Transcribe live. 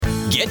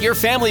Get your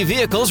family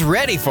vehicles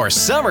ready for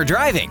summer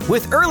driving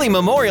with early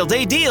Memorial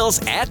Day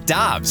deals at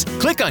Dobbs.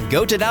 Click on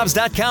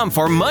GoToDobbs.com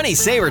for money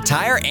saver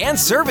tire and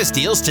service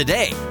deals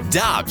today.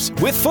 Dobbs,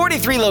 with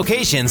 43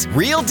 locations,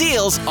 real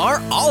deals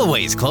are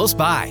always close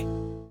by.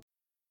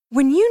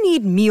 When you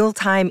need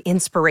mealtime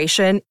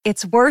inspiration,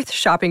 it's worth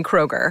shopping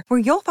Kroger, where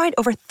you'll find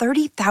over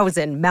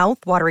 30,000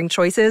 mouth-watering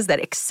choices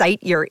that excite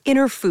your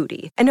inner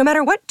foodie. And no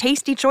matter what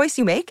tasty choice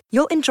you make,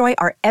 you'll enjoy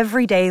our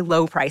everyday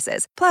low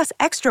prices, plus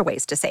extra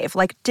ways to save,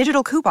 like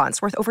digital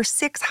coupons worth over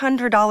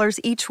 $600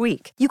 each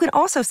week. You can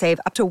also save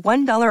up to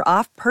 $1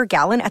 off per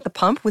gallon at the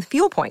pump with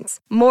fuel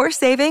points. More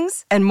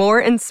savings and more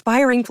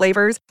inspiring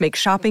flavors make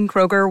shopping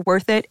Kroger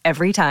worth it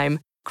every time.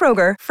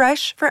 Kroger,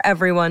 fresh for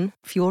everyone.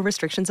 Fuel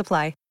restrictions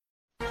apply.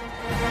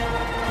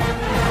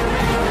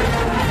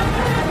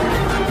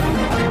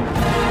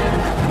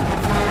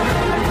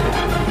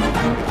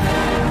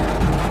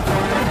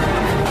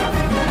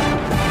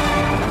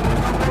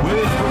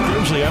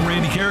 I'm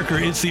Randy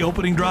Carricker. It's the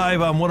opening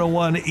drive on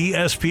 101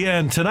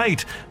 ESPN.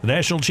 Tonight, the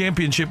national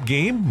championship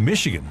game,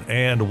 Michigan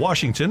and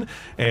Washington,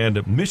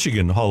 and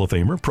Michigan Hall of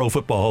Famer, Pro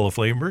Football Hall of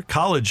Famer,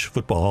 College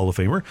Football Hall of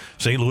Famer,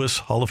 St. Louis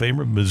Hall of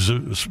Famer,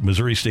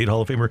 Missouri State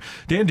Hall of Famer,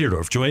 Dan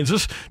Dierdorf joins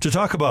us to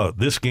talk about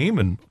this game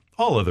and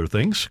all other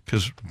things,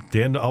 because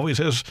Dan always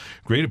has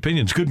great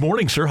opinions. Good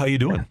morning, sir. How you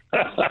doing?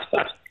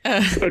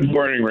 Good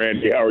morning,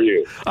 Randy. How are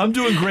you? I'm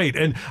doing great.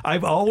 And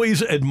I've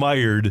always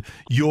admired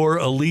your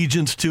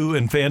allegiance to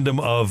and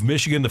fandom of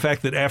Michigan. The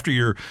fact that after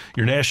your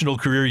national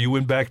career, you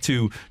went back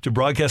to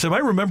broadcast. And I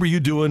remember you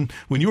doing,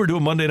 when you were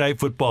doing Monday Night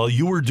Football,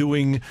 you were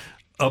doing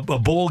a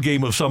bowl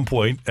game at some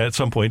point.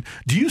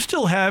 Do you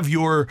still have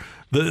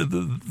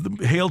the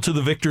Hail to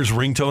the Victors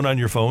ringtone on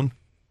your phone?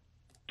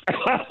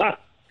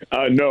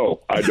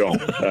 No, I don't.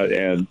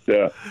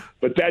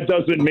 But that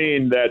doesn't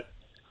mean that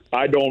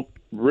I don't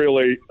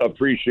really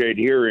appreciate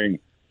hearing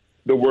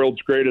the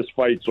world's greatest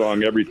fight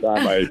song every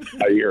time I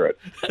hear it.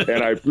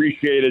 And I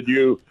appreciated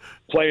you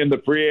playing the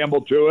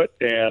preamble to it.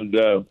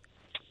 And,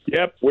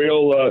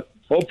 we'll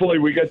hopefully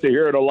we get to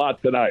hear it a lot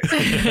tonight.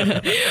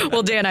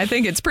 Well, Dan, I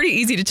think it's pretty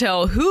easy to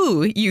tell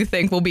who you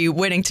think will be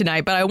winning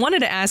tonight. But I wanted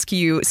to ask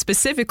you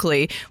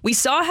specifically, we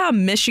saw how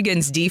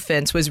Michigan's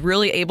defense was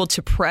really able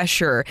to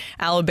pressure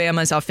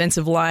Alabama's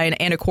offensive line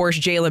and, of course,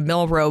 Jalen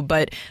Milroe.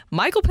 But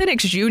Michael Penix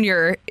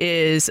Jr.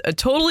 is a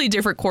totally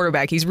different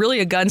quarterback. He's really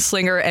a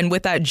gunslinger. And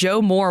with that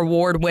Joe Moore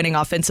award-winning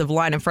offensive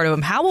line in front of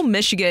him, how will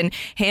Michigan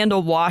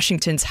handle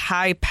Washington's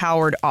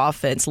high-powered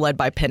offense led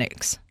by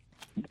Penix?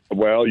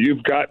 Well,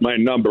 you've got my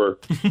number.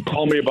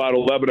 Call me about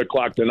 11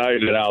 o'clock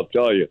tonight, and I'll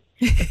tell you.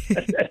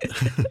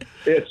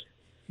 It's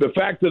the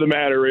fact of the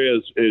matter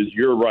is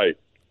you're right.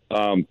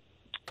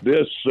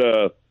 This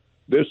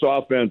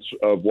offense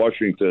of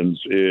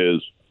Washington's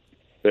is,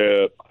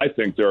 I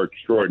think they're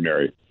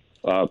extraordinary.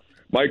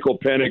 Michael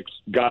Penix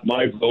got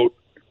my vote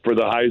for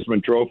the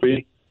Heisman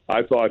Trophy.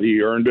 I thought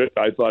he earned it.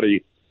 I thought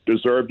he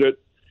deserved it.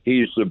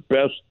 He's the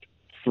best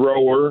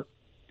thrower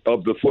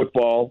of the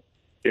football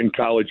in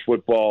college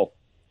football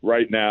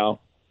right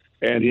now,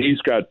 and he's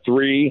got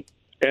 3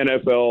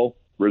 NFL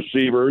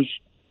receivers,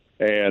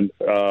 and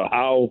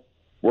how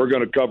we're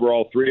going to cover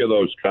all 3 of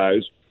those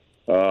guys,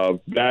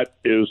 that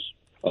is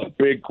a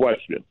big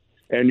question.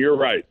 And you're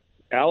right.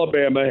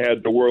 Alabama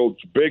had the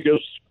world's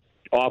biggest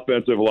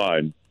offensive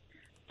line.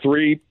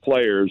 3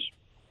 players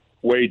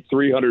weighed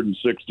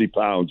 360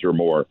 pounds or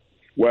more.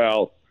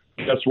 Well,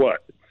 guess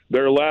what?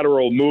 Their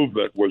lateral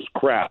movement was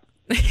crap.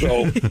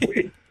 So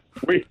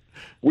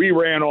we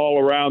ran all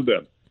around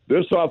them.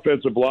 This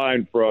offensive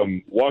line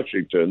from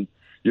Washington,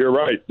 you're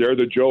right. They're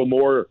the Joe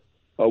Moore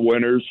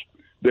winners.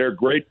 They're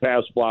great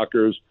pass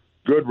blockers,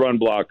 good run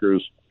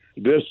blockers.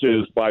 This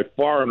is by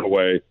far and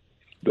away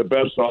the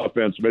best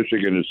offense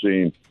Michigan has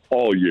seen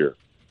all year.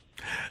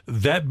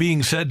 That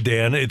being said,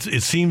 Dan,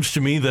 it seems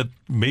to me that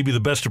maybe the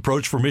best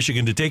approach for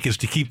Michigan to take is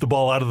to keep the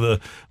ball out of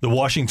the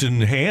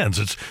Washington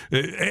hands.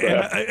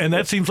 And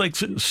that seems like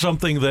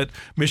something that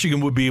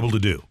Michigan would be able to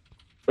do.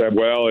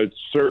 Well, it's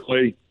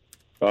certainly,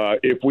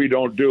 if we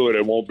don't do it,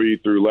 it won't be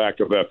through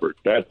lack of effort.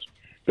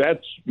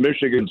 That's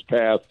Michigan's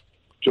path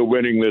to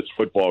winning this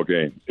football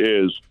game,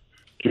 is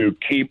to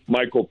keep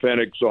Michael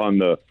Penix on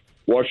the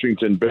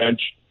Washington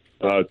bench,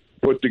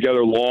 put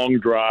together long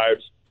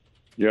drives.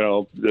 You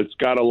know, it's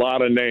got a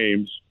lot of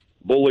names,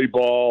 bully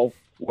ball,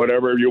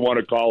 whatever you want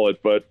to call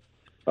it. But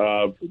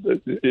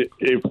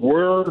if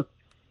we're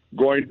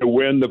going to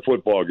win the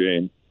football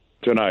game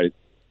tonight,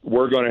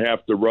 we're going to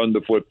have to run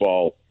the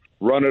football,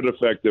 run it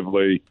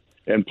effectively,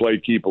 and play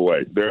keep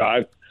away.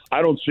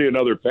 I don't see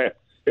another path.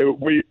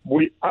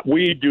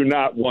 We do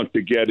not want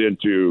to get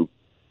into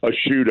a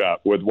shootout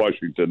with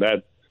Washington.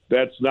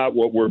 That's not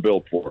what we're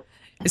built for.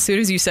 As soon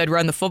as you said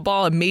run the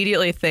football,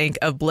 immediately think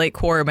of Blake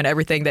Corum and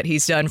everything that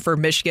he's done for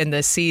Michigan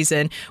this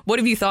season. What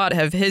have you thought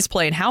of his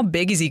play, and how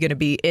big is he going to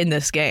be in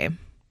this game?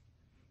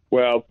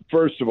 Well,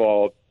 first of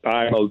all,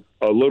 I'm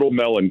a little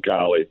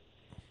melancholy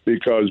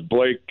because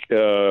Blake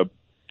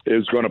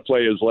is going to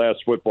play his last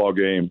football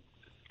game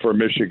for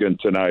Michigan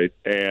tonight.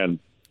 And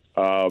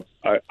I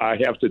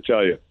have to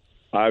tell you,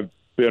 I've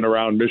been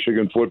around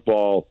Michigan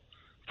football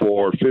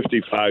for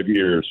 55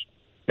 years,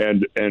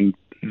 and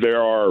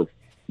there are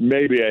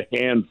maybe a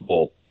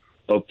handful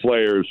of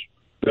players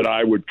that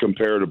I would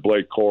compare to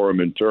Blake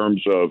Corum in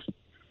terms of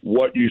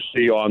what you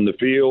see on the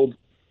field,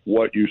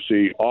 what you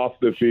see off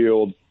the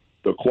field,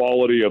 the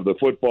quality of the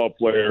football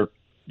player,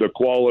 the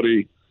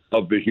quality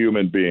of the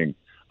human being.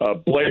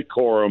 Blake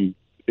Corum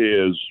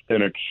is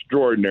an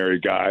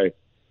extraordinary guy.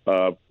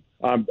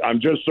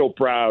 I'm just so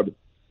proud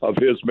of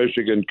his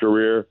Michigan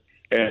career.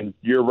 And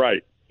you're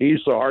right.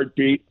 He's the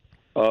heartbeat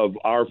of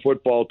our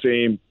football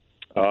team.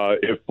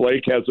 If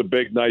Blake has a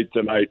big night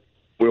tonight,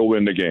 we'll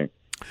win the game.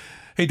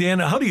 Hey, Dan,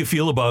 how do you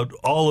feel about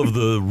all of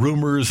the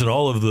rumors and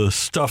all of the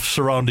stuff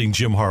surrounding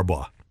Jim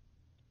Harbaugh?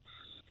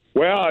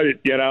 Well,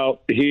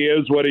 he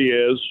is what he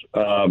is.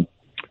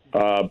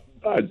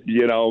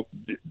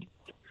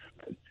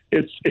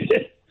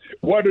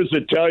 What does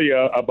it tell you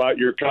about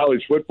your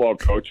college football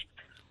coach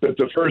that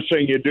the first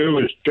thing you do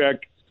is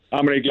check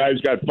how many guys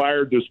got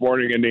fired this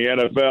morning in the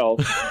NFL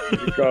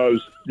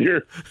because he's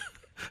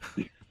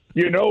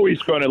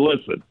going to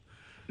listen.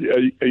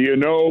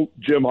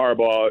 Jim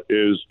Harbaugh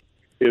is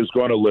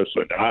going to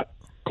listen.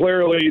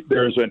 Clearly,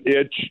 there's an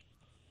itch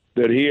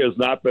that he has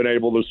not been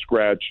able to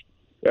scratch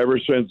ever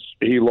since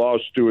he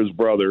lost to his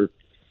brother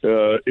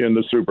in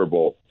the Super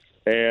Bowl.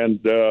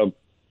 And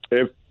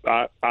if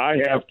I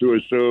have to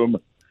assume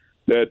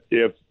that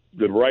if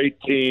the right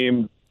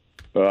team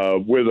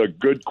with a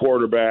good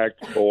quarterback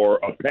or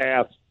a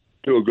path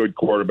to a good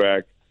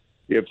quarterback,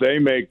 if they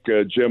make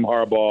Jim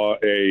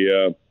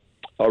Harbaugh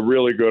a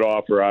really good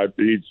offer,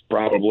 he's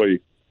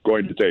probably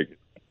going to take it.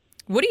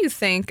 What do you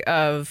think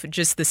of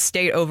just the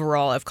state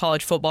overall of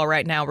college football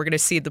right now? We're going to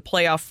see the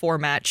playoff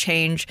format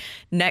change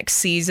next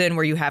season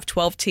where you have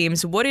 12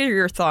 teams. What are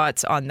your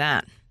thoughts on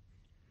that?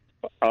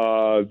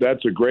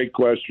 That's a great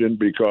question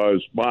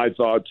because my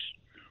thoughts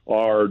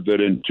are that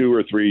in 2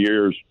 or 3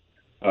 years,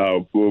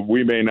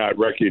 we may not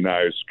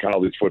recognize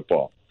college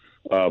football.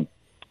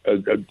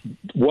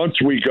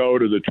 Once we go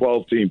to the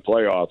 12-team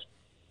playoffs,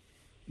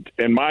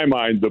 in my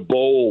mind, the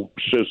bowl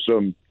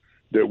system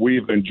that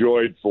we've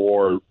enjoyed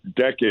for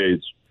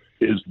decades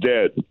is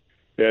dead.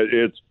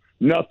 It's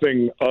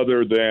nothing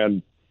other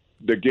than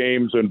the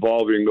games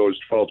involving those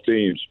 12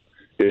 teams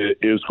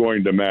is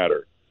going to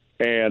matter.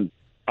 And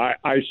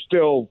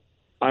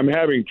I'm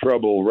having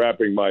trouble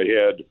wrapping my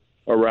head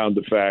around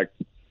the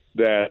fact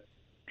that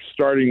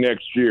starting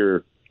next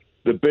year,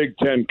 the Big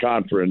Ten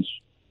Conference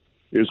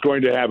is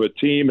going to have a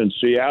team in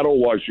Seattle,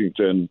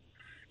 Washington,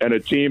 and a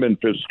team in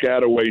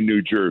Piscataway,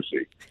 New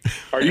Jersey.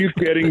 Are you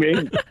kidding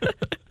me?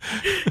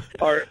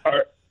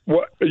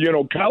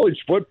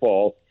 College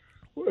football,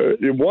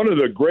 one of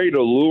the great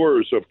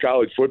allures of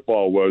college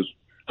football was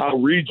how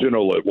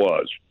regional it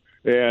was.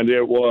 And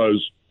it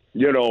was,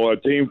 a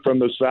team from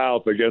the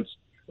South against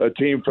a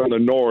team from the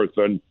North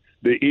and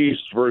the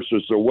East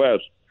versus the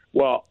West.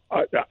 Well,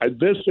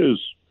 this is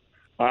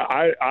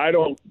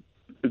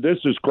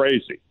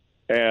crazy.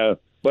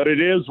 But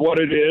it is what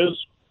it is,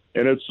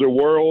 and it's the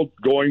world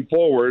going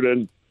forward,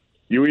 and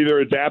you either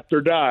adapt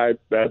or die.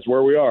 That's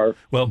where we are.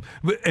 Well,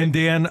 and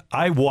Dan,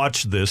 I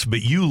watched this,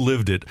 but you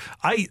lived it.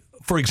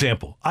 For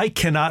example, I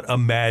cannot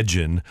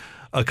imagine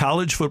a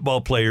college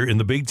football player in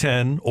the Big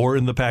Ten or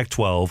in the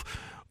Pac-12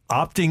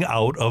 opting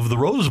out of the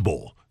Rose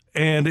Bowl.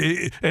 And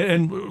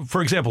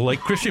for example, like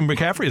Christian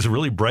McCaffrey is a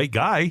really bright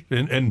guy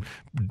and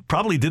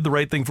probably did the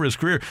right thing for his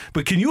career.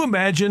 But can you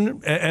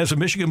imagine as a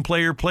Michigan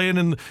player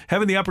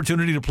having the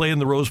opportunity to play in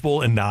the Rose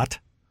Bowl and not?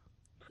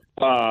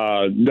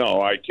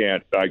 No, I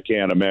can't. I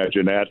can't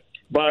imagine that.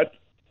 But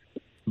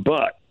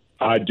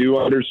I do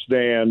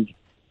understand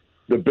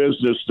the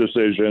business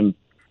decision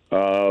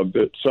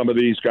that some of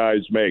these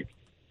guys make.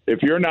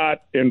 If you're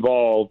not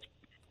involved,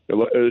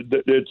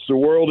 it's the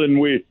world in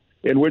which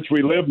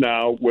we live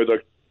now with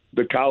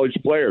the college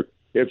player.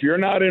 If you're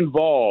not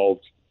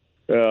involved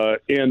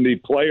in the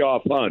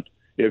playoff hunt,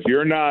 if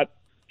you're not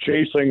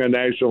chasing a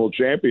national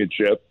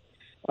championship,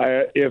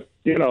 if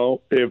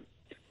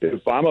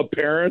I'm a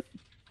parent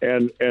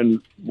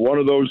and one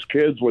of those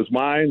kids was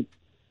mine,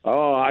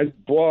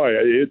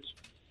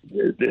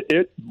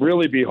 it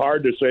really be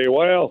hard to say,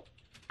 well,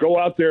 go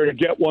out there and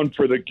get one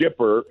for the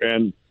Gipper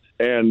and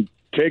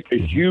take a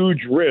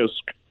huge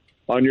risk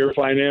on your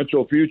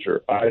financial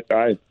future.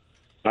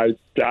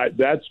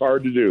 That's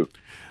hard to do.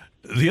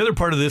 The other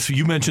part of this,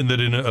 you mentioned that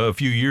in a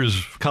few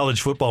years,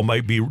 college football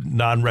might be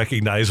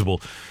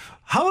non-recognizable.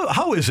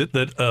 How is it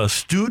that a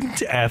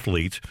student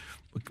athlete,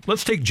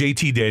 let's take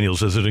JT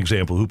Daniels as an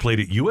example, who played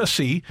at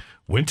USC,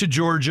 went to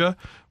Georgia,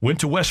 went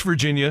to West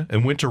Virginia,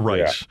 and went to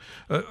Rice.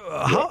 Yeah.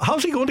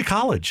 How's he going to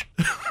college?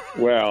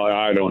 Well,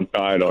 I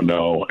don't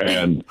know.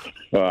 And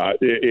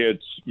they're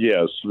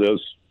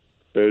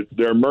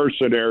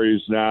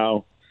mercenaries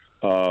now.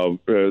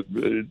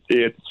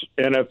 It's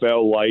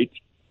NFL light.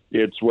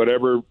 It's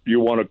whatever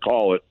you want to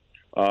call it.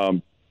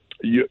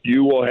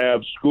 You will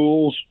have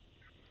schools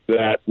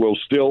that will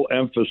still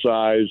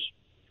emphasize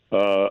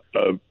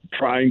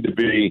trying to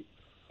be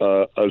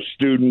a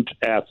student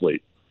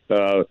athlete.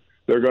 They're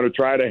going to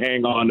try to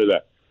hang on to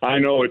that. I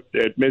know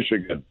at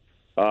Michigan,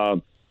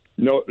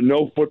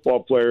 no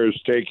football player is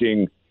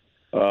taking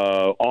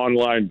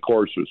online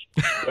courses.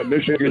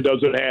 Michigan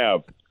doesn't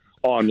have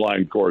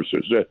online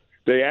courses.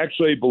 They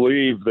actually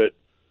believe that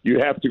you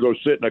have to go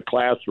sit in a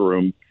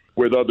classroom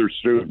with other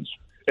students.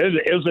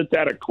 Isn't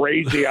that a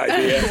crazy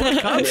idea?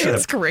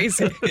 That's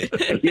crazy.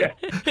 Yeah.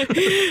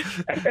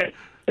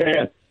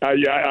 And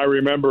I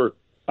remember,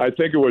 I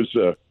think it was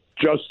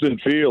Justin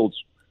Fields,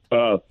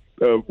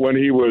 when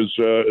he was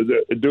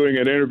doing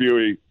an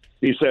interview,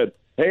 he said,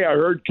 "Hey, I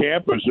heard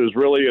campus is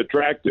really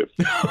attractive,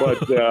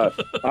 but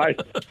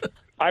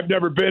I've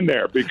never been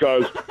there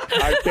because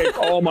I take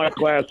all my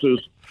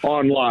classes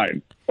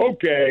online."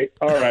 Okay,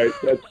 all right,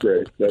 that's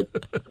great. That's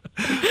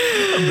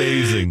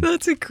amazing.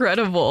 That's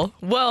incredible.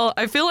 Well,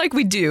 I feel like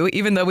we do,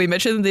 even though we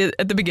mentioned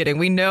at the beginning,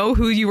 we know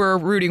who you were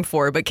rooting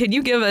for, but can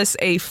you give us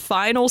a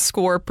final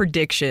score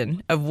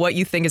prediction of what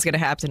you think is going to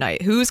happen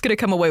tonight? Who's going to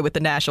come away with the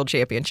national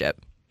championship?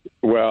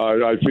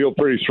 Well, I feel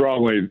pretty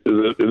strongly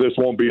that this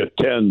won't be a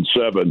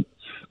 10-7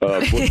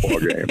 football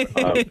game.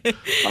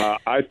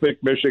 I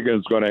think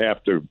Michigan's going to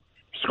have to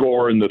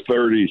score in the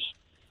 30s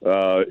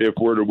if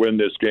we're to win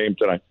this game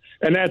tonight.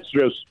 And that's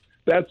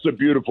the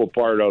beautiful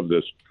part of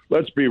this.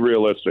 Let's be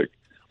realistic.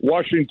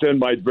 Washington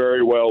might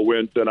very well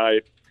win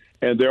tonight,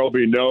 and there'll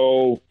be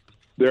no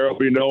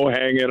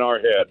hanging our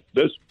head.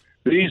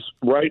 These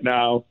right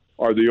now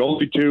are the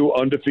only two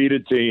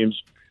undefeated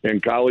teams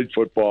in college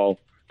football.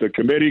 The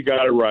committee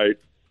got it right.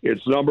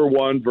 It's number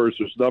 1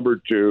 versus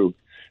number 2,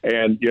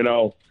 and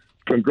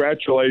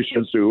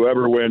congratulations to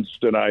whoever wins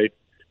tonight.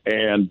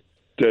 And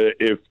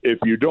if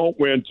you don't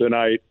win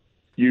tonight,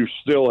 you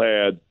still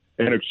had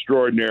an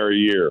extraordinary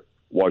year,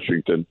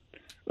 Washington.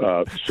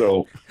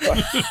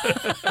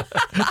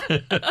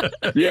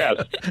 Yes,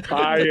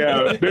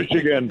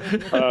 Michigan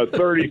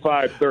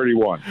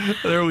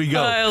 35-31. There we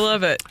go. I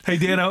love it. Hey,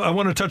 Dan, I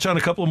want to touch on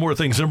a couple more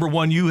things. Number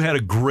one, you had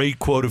a great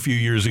quote a few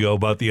years ago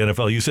about the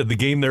NFL. You said the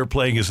game they're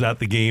playing is not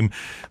the game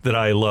that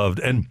I loved.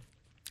 And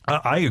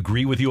I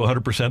agree with you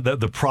 100% that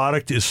the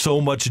product is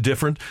so much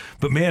different,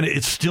 but man,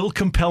 it's still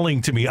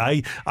compelling to me.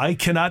 I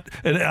cannot,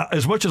 and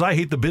as much as I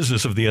hate the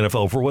business of the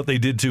NFL for what they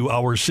did to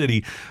our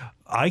city,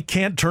 I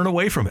can't turn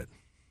away from it.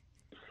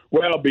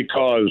 Well,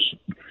 because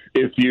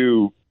if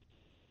you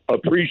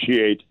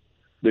appreciate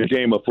the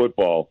game of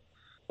football,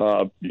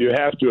 you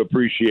have to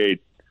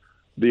appreciate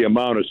the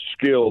amount of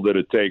skill that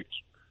it takes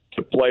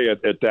to play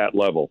it at that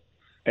level.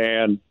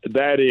 And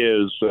that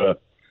is,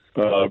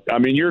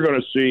 you're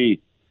going to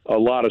see a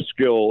lot of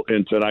skill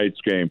in tonight's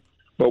game.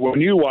 But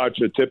when you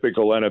watch a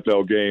typical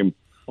NFL game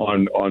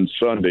on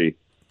Sunday,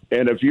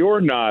 and if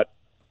you're not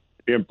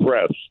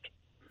impressed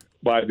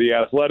by the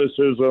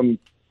athleticism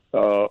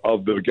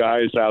of the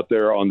guys out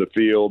there on the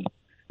field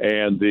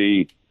and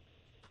the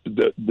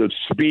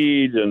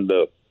speed and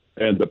the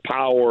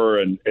power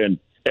and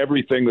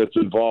everything that's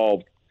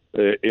involved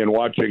in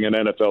watching an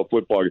NFL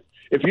football game,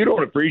 if you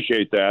don't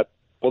appreciate that,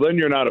 well, then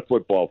you're not a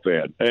football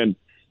fan. And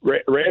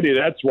Randy,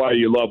 that's why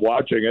you love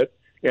watching it.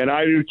 And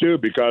I do too,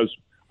 because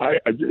I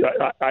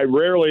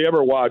rarely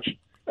ever watch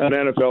an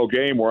NFL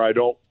game where I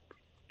don't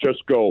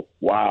just go,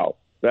 wow,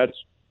 that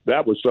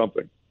was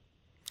something.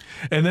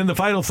 And then the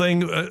final thing,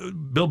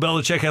 Bill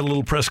Belichick had a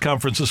little press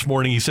conference this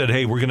morning. He said,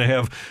 hey, we're going to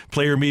have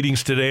player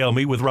meetings today. I'll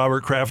meet with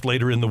Robert Kraft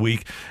later in the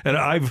week.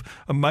 And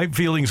my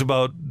feelings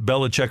about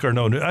Belichick are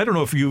known. I don't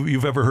know if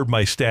you've ever heard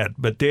my stat,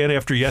 but Dan,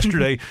 after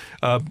yesterday,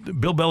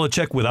 Bill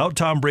Belichick, without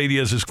Tom Brady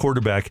as his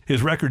quarterback,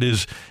 his record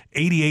is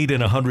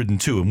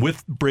 88-102. And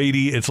with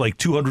Brady, it's like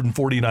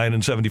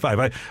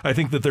 249-75. I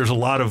think that there's a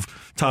lot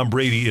of Tom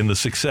Brady in the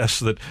success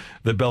that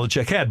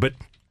Belichick had. But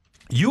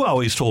you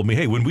always told me,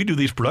 hey, when we do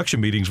these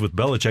production meetings with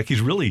Belichick, he's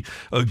really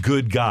a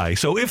good guy.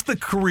 So if the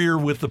career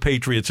with the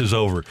Patriots is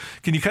over,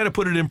 can you kind of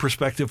put it in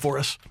perspective for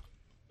us?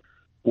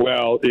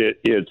 Well,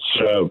 it's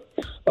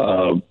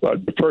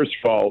first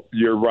of all,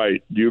 you're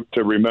right. You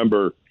to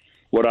remember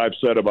what I've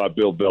said about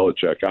Bill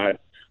Belichick.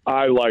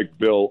 I like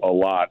Bill a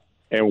lot.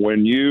 And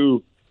when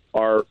you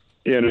are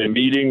in a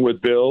meeting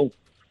with Bill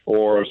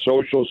or a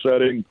social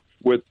setting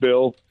with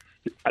Bill,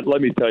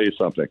 let me tell you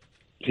something.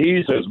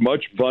 He's as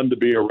much fun to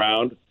be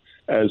around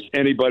as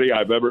anybody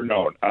I've ever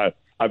known. A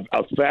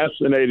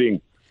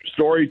fascinating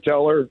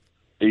storyteller.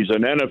 He's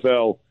an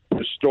NFL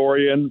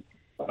historian.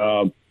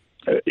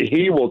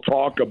 He will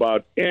talk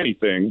about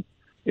anything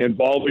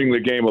involving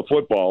the game of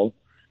football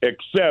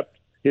except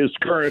his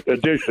current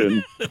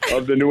edition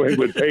of the New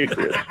England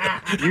Patriots.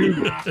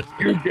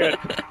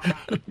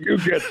 You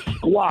get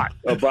squat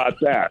about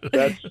that.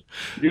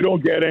 You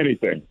don't get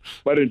anything.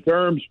 But in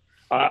terms,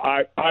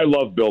 I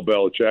love Bill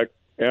Belichick,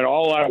 and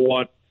all I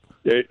want,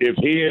 if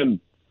he and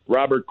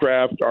Robert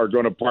Kraft are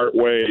going to part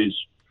ways,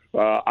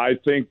 I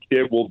think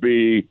it will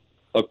be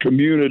a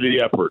community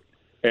effort,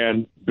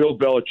 and Bill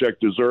Belichick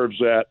deserves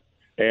that.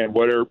 And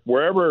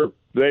wherever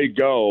they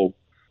go,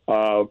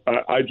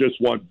 I just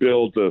want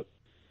Bill to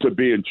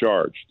be in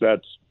charge.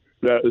 And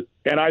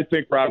I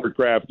think Robert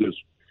Kraft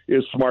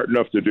is smart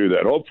enough to do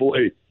that.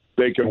 Hopefully,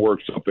 they can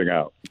work something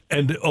out.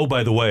 And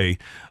by the way,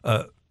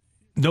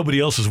 nobody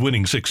else is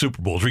winning 6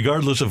 Super Bowls,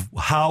 regardless of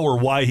how or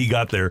why he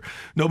got there.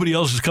 Nobody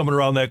else is coming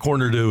around that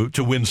corner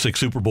to win 6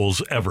 Super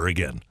Bowls ever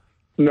again.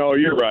 No,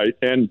 you're right.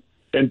 And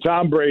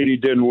Tom Brady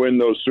didn't win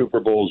those Super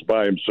Bowls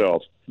by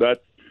himself.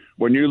 That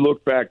when you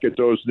look back at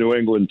those New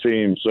England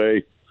teams,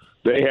 they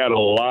had a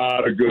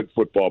lot of good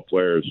football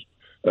players,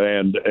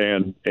 and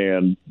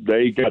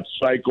they got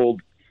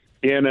cycled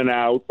in and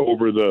out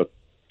over the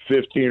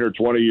 15 or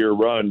 20 year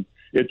run.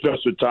 It's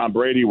just that Tom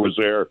Brady was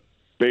there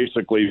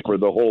basically for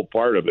the whole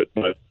part of it.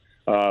 But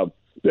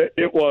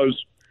it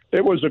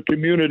was a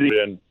community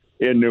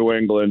in New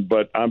England.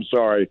 But I'm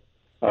sorry,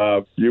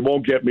 you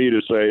won't get me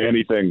to say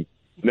anything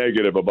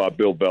negative about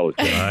Bill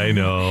Belichick. I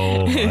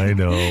know.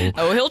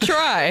 Oh, he'll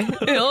try.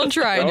 He'll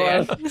try,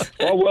 Dan.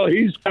 Well,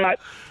 he's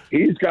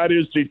got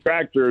his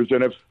detractors,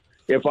 and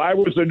if I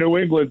was a New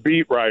England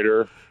beat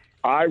writer,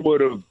 I would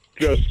have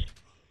just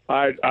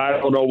I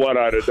don't know what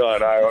I'd have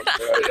done.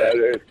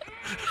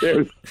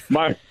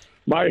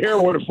 My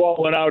hair would have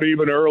fallen out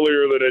even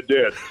earlier than it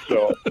did.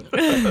 So.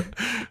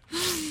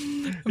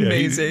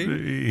 Amazing.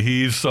 Yeah,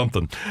 he's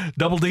something.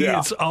 Double D, Yeah.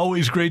 It's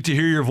always great to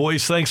hear your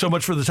voice. Thanks so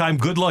much for the time.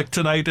 Good luck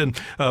tonight. And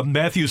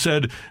Matthew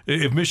said,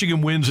 if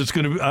Michigan wins,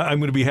 I'm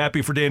going to be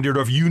happy for Dan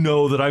Dierdorf. You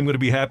know that I'm going to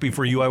be happy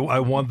for you. I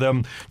want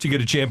them to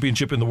get a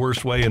championship in the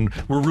worst way, and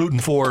we're rooting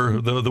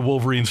for the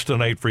Wolverines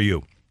tonight for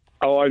you.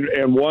 Oh,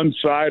 and one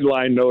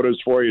sideline notice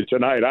for you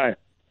tonight.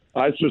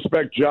 I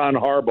suspect John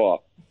Harbaugh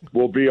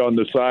will be on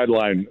the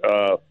sideline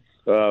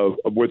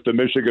with the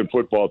Michigan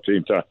football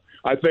team tonight.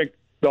 I think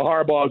the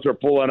Harbaughs are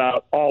pulling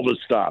out all the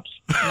stops.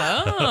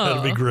 Oh.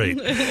 That'd be great.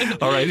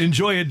 All right,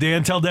 enjoy it,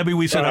 Dan. Tell Debbie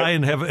we said hi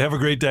and have a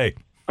great day.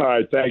 All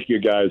right, thank you,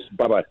 guys.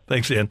 Bye-bye.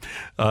 Thanks, Dan.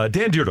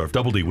 Dan Dierdorf,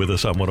 Double D, with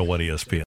us on 101 ESPN.